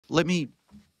let me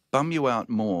bum you out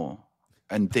more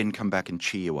and then come back and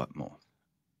cheer you up more.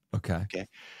 Okay. Okay.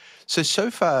 So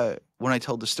far, when I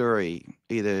told the story,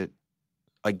 either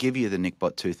I give you the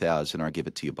NickBot 2000 or I give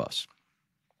it to your boss.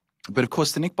 But of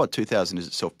course, the NickBot 2000 is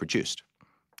itself produced.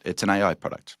 It's an AI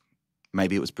product.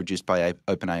 Maybe it was produced by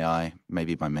OpenAI,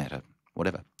 maybe by Meta,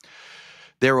 whatever.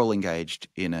 They're all engaged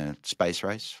in a space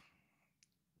race.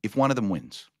 If one of them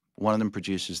wins, one of them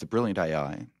produces the brilliant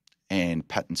AI and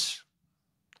patents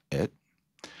it,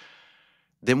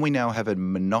 then we now have a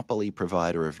monopoly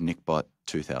provider of NickBot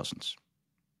 2000s.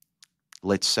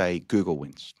 Let's say Google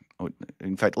wins.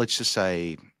 In fact, let's just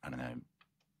say, I don't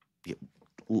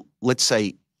know, let's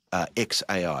say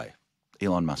XAI,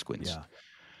 Elon Musk wins. Yeah.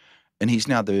 And he's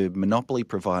now the monopoly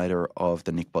provider of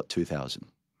the NickBot 2000.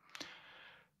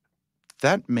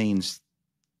 That means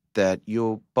that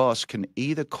your boss can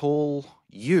either call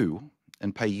you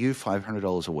and pay you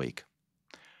 $500 a week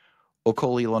or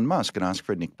call Elon Musk and ask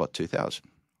for a NickBot 2000.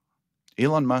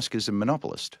 Elon Musk is a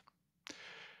monopolist.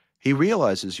 He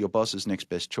realizes your boss's next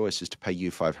best choice is to pay you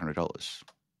 $500.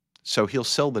 So he'll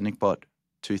sell the NickBot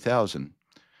 2000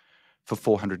 for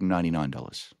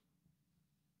 $499.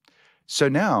 So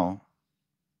now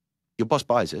your boss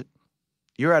buys it.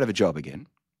 You're out of a job again.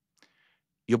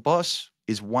 Your boss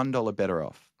is $1 better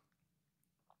off.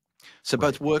 So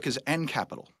both workers and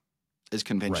capital, as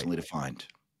conventionally defined,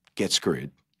 get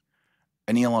screwed.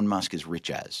 And Elon Musk is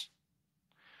rich as.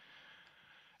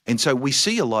 And so we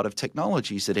see a lot of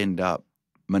technologies that end up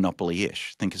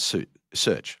monopoly-ish. Think of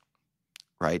search,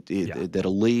 right?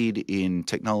 That'll lead in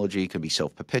technology, can be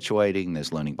self-perpetuating.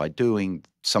 There's learning by doing.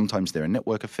 Sometimes there are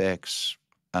network effects.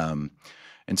 And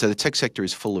so the tech sector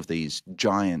is full of these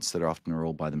giants that often are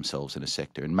all by themselves in a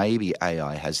sector. And maybe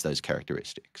AI has those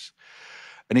characteristics.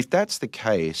 And if that's the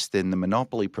case, then the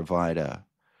monopoly provider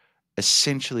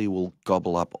essentially will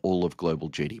gobble up all of global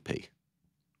GDP.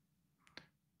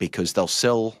 Because they'll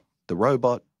sell the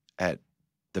robot at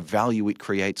the value it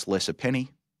creates less a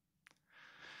penny.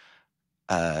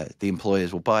 The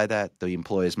employers will buy that. The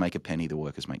employers make a penny. The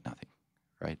workers make nothing,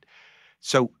 right?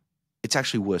 So it's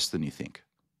actually worse than you think.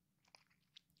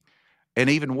 And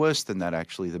even worse than that,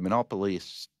 actually, the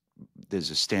monopolists,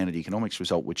 there's a standard economics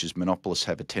result, which is monopolists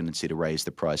have a tendency to raise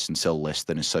the price and sell less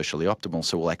than is socially optimal.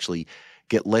 So we'll actually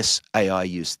get less AI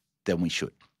use than we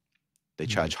should. They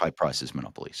charge high prices,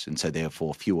 monopolies, and so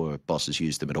therefore fewer bosses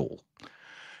use them at all.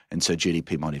 And so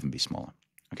GDP might even be smaller.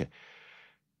 Okay.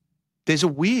 There's a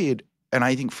weird, and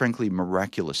I think frankly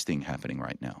miraculous thing happening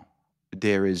right now.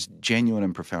 There is genuine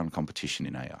and profound competition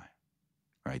in AI,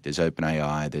 right? There's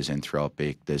OpenAI, there's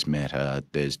Anthropic, there's Meta,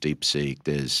 there's DeepSeek,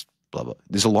 there's blah, blah.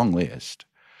 There's a long list.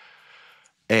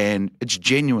 And it's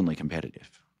genuinely competitive.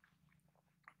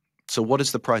 So what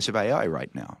is the price of AI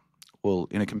right now? Well,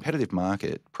 in a competitive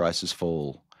market, prices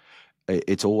fall.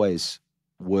 It's always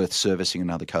worth servicing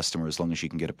another customer as long as you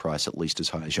can get a price at least as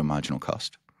high as your marginal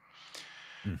cost.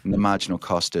 And the marginal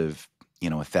cost of,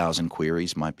 1,000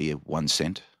 queries might be 1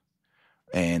 cent.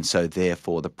 And so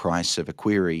therefore the price of a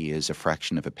query is a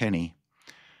fraction of a penny.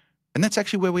 And that's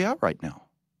actually where we are right now.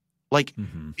 Like,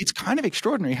 it's kind of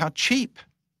extraordinary how cheap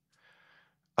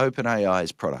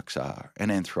OpenAI's products are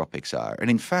and Anthropic's are. And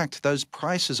in fact, those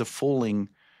prices are falling.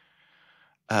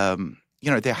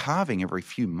 They're halving every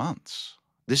few months.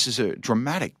 This is a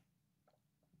dramatic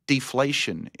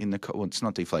deflation in well, it's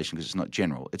not deflation because it's not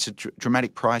general. It's a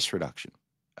dramatic price reduction,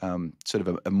 sort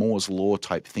of a Moore's law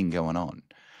type thing going on,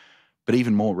 but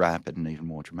even more rapid and even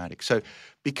more dramatic. So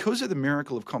because of the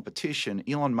miracle of competition,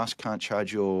 Elon Musk can't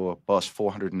charge your boss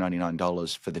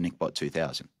 $499 for the NickBot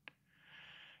 2000.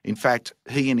 In fact,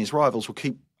 he and his rivals will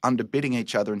keep underbidding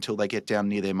each other until they get down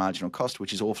near their marginal cost,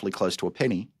 which is awfully close to a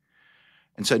penny.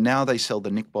 And so now they sell the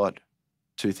NickBot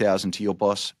 2000 to your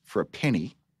boss for a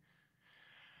penny.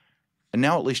 And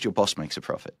now at least your boss makes a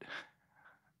profit.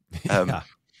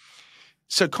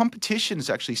 So competition is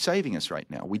actually saving us right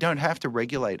now. We don't have to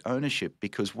regulate ownership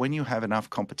because when you have enough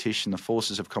competition, the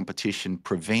forces of competition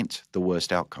prevent the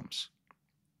worst outcomes.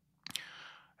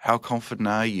 How confident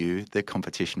are you that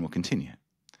competition will continue?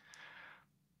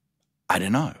 I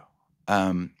don't know.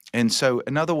 And so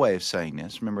another way of saying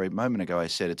this, remember a moment ago I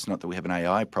said it's not that we have an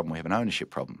AI problem, we have an ownership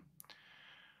problem.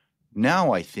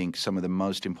 Now I think some of the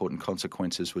most important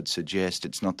consequences would suggest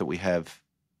it's not that we have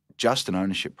just an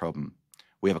ownership problem,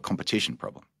 we have a competition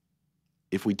problem.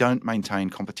 If we don't maintain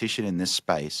competition in this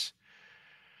space,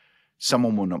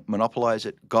 someone will monopolize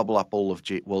it, gobble up all of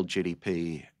world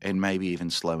GDP, and maybe even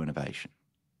slow innovation.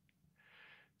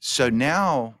 So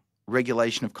now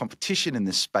regulation of competition in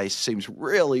this space seems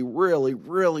really, really,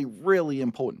 really, really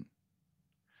important.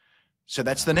 So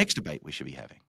that's the next debate we should be having.